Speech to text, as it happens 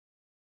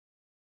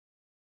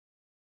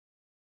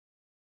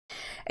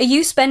Are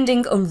you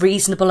spending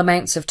unreasonable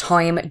amounts of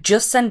time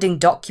just sending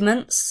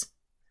documents?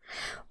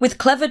 With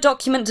clever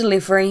document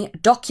delivery,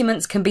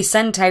 documents can be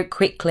sent out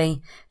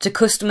quickly to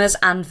customers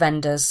and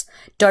vendors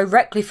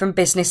directly from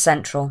Business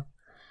Central.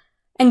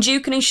 And you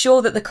can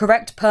ensure that the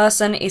correct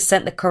person is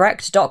sent the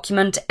correct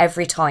document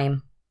every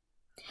time.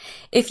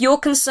 If you're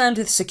concerned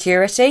with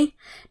security,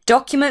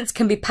 documents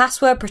can be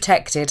password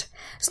protected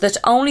so that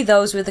only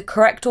those with the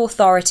correct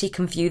authority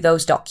can view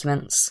those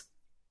documents.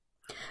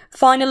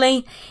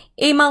 Finally,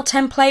 email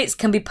templates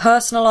can be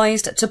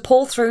personalised to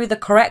pull through the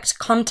correct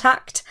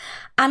contact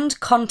and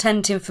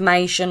content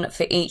information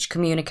for each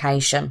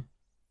communication.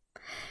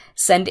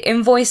 Send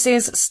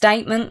invoices,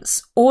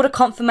 statements, order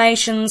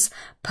confirmations,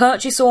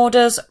 purchase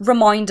orders,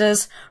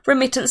 reminders,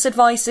 remittance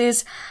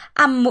advices,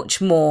 and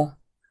much more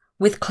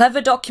with clever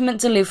document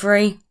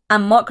delivery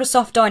and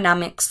Microsoft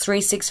Dynamics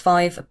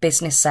 365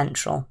 Business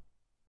Central.